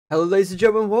Hello ladies and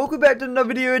gentlemen, welcome back to another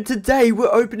video, and today we're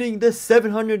opening the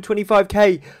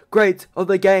 725k grades of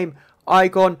the game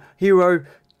icon hero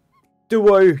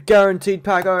duo guaranteed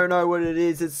pack. I don't know what it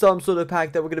is. It's some sort of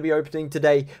pack that we're going to be opening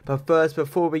today. But first,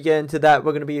 before we get into that,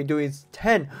 we're going to be doing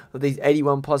 10 of these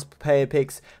 81 plus player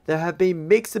picks. There have been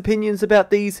mixed opinions about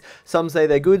these. Some say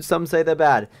they're good, some say they're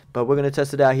bad. But we're going to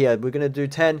test it out here. We're going to do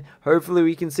 10. Hopefully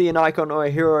we can see an icon or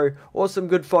a hero or some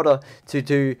good fodder to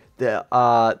do the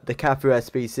Cafu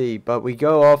SBC. But we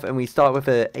go off and we start with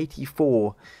an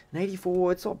 84. An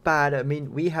 84, it's not bad. I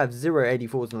mean, we have 0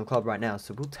 84s in the club right now,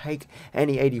 so we'll take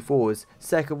any 84s.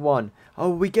 Second one. Oh,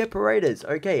 we get Paredes.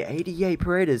 Okay, 88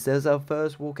 Paredes. There's our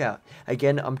first walkout.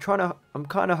 Again, I'm kind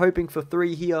of hoping for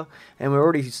 3 here, and we're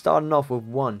already starting off with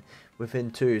 1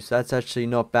 within 2, so that's actually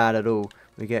not bad at all.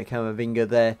 We get Camavinga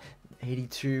there.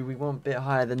 82, we want a bit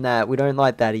higher than that. We don't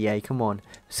like that, EA. Come on.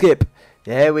 Skip.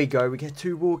 There we go. We get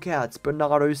 2 walkouts.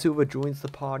 Bernardo Silva joins the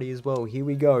party as well. Here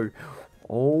we go.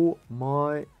 Oh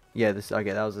my... Yeah,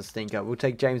 okay, that was a stinker. We'll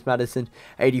take James Maddison,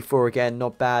 84 again,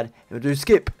 not bad. And we'll do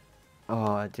skip.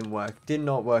 Oh, it didn't work. Did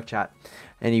not work, chat.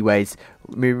 Anyways,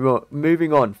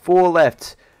 moving on. 4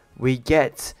 left. We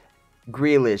get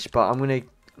Grealish, but I'm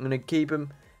gonna keep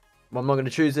him. Well, I'm not gonna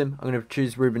choose him. I'm gonna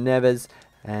choose Ruben Neves,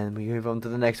 and we move on to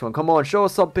the next one. Come on, show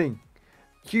us something.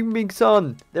 Heung-min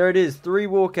Son. There it is. 3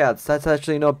 walkouts. That's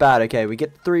actually not bad. Okay, we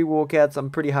get 3 walkouts. I'm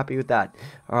pretty happy with that.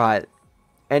 All right.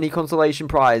 Any consolation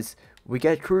prize? We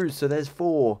get Cruz, so there's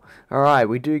 4. Alright,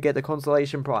 we do get the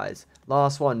consolation prize.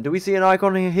 Last one. Do we see an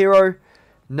icon hero?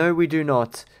 No, we do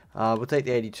not. We'll take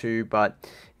the 82, but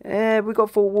we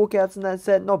got 4 walkouts in that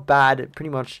set. Not bad.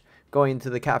 Pretty much going into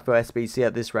the Cafu SBC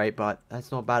at this rate, but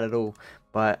that's not bad at all.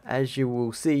 But as you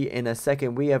will see in a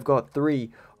second, we have got 3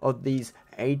 of these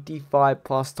 85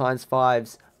 plus times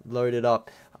 5s loaded up.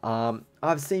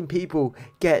 I've seen people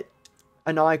get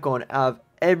an icon out of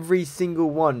every single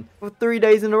one for 3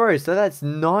 days in a row. So that's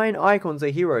 9 icons or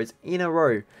heroes in a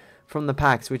row from the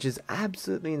packs, which is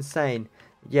absolutely insane.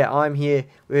 Yeah, I'm here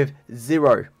with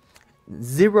 0.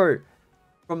 0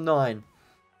 from 9.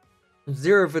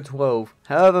 0 for 12.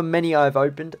 However many I've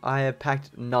opened, I have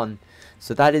packed none.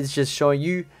 So that is just showing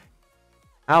you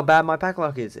how bad my pack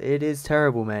luck is. It is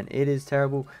terrible, man. It is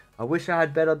terrible. I wish I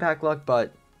had better pack luck,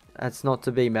 but that's not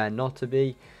to be, man. Not to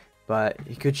be. But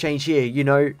it could change here, you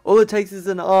know. All it takes is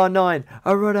an R9,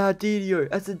 a Ronaldinho,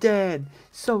 that's a Dan,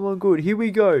 someone good. Here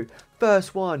we go.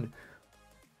 First one.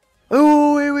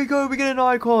 Oh, here we go. We get an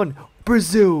icon.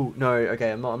 Brazil. No,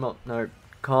 okay, I'm not. No,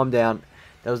 calm down.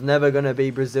 That was never going to be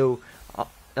Brazil.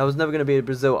 That was never going to be a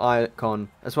Brazil icon.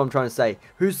 That's what I'm trying to say.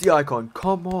 Who's the icon?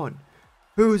 Come on.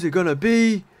 Who is it going to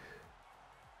be?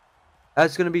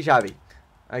 That's going to be Xavi.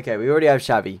 Okay, we already have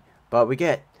Xavi. But we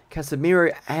get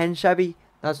Casemiro and Xavi.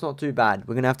 That's not too bad.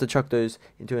 We're going to have to chuck those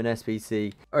into an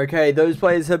SBC. Okay, those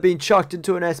players have been chucked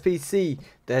into an SBC.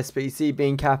 The SBC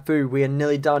being Cafu. We are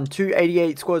nearly done.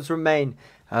 288 squads remain.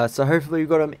 So hopefully we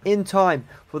got them in time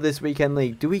for this weekend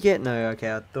league. Do we get... No,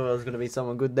 okay, I thought it was going to be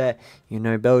someone good there. You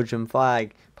know, Belgium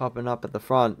flag popping up at the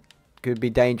front. Could be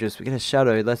dangerous. We get a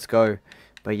shadow. Let's go.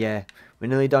 But yeah, we're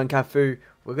nearly done Cafu.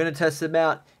 We're going to test them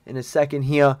out in a second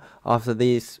here after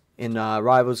these. In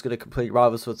Rivals, going to complete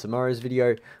Rivals for tomorrow's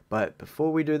video. But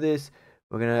before we do this,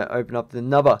 we're going to open up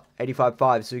another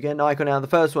 85.5. So we get an icon out of the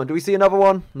first one. Do we see another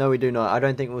one? No, we do not. I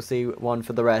don't think we'll see one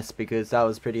for the rest, because that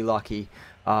was pretty lucky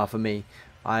for me.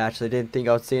 I actually didn't think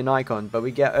I would see an icon. But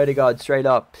we get Odegaard straight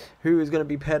up. Who is going to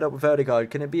be paired up with Odegaard?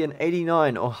 Can it be an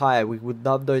 89 or higher? We would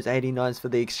love those 89s for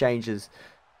the exchanges.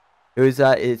 Who's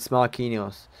that? It's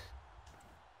Marquinhos.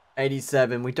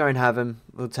 87. We don't have him.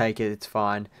 We'll take it. It's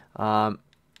fine.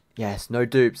 Yes, no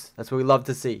dupes. That's what we love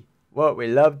to see. What we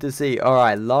love to see.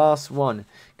 Alright, last one.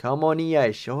 Come on,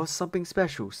 EA. Show us something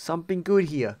special. Something good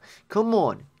here. Come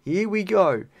on. Here we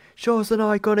go. Show us an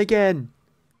icon again.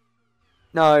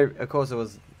 No, of course it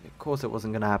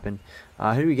wasn't going to happen.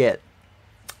 Who do we get?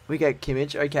 We get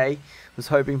Kimmich. Okay. Was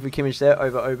hoping for Kimmich there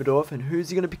over Oberdorf. And who's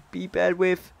he going to be paired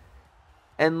with?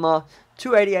 Enla.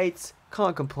 288s.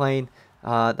 Can't complain.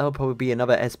 That'll probably be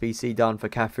another SBC done for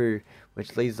Cafu,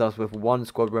 which leaves us with 1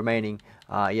 squad remaining.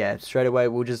 Yeah, straight away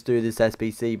we'll just do this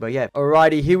SBC. But yeah,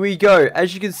 alrighty, here we go.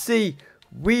 As you can see,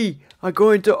 we are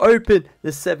going to open the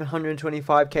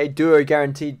 725k duo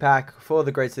guaranteed pack for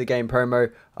the Greats of the Game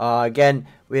promo. Again,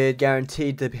 we're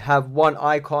guaranteed to have 1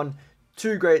 icon,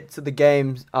 2 Greats of the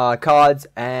Game cards,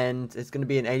 and it's going to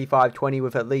be an 85-20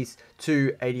 with at least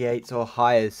 2 88s or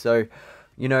higher. So,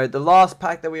 you know, the last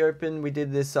pack that we opened, we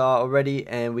did this already,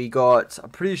 and we got,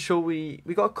 I'm pretty sure we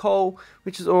got Cole,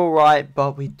 which is alright,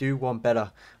 but we do want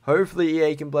better. Hopefully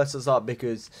EA can bless us up,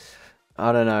 because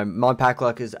I don't know. My pack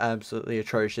luck is absolutely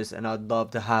atrocious, and I'd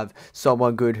love to have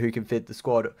someone good who can fit the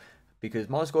squad, because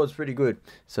my squad's pretty good.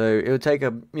 So it would take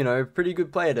a, pretty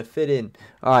good player to fit in.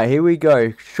 All right, here we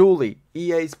go. Surely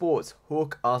EA Sports,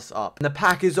 hook us up. And the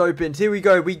pack is opened. Here we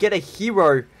go. We get a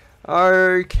hero.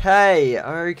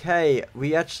 Okay.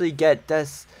 We actually get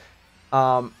this.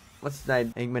 What's his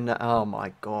name? Ingman. Oh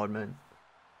my god, man.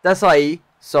 That's IE.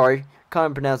 Sorry,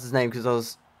 can't pronounce his name because I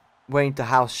was waiting to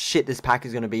how shit this pack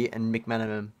is gonna be. And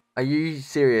McManaman. Are you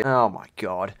serious? Oh my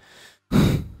god.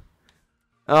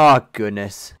 Oh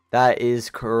goodness, that is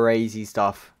crazy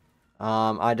stuff.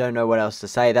 I don't know what else to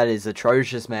say. That is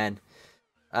atrocious, man.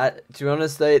 To be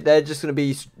honest, they're just gonna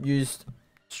be used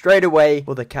straight away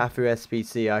for the Cafu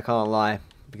SPC. I can't lie,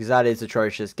 because that is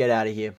atrocious. Get out of here.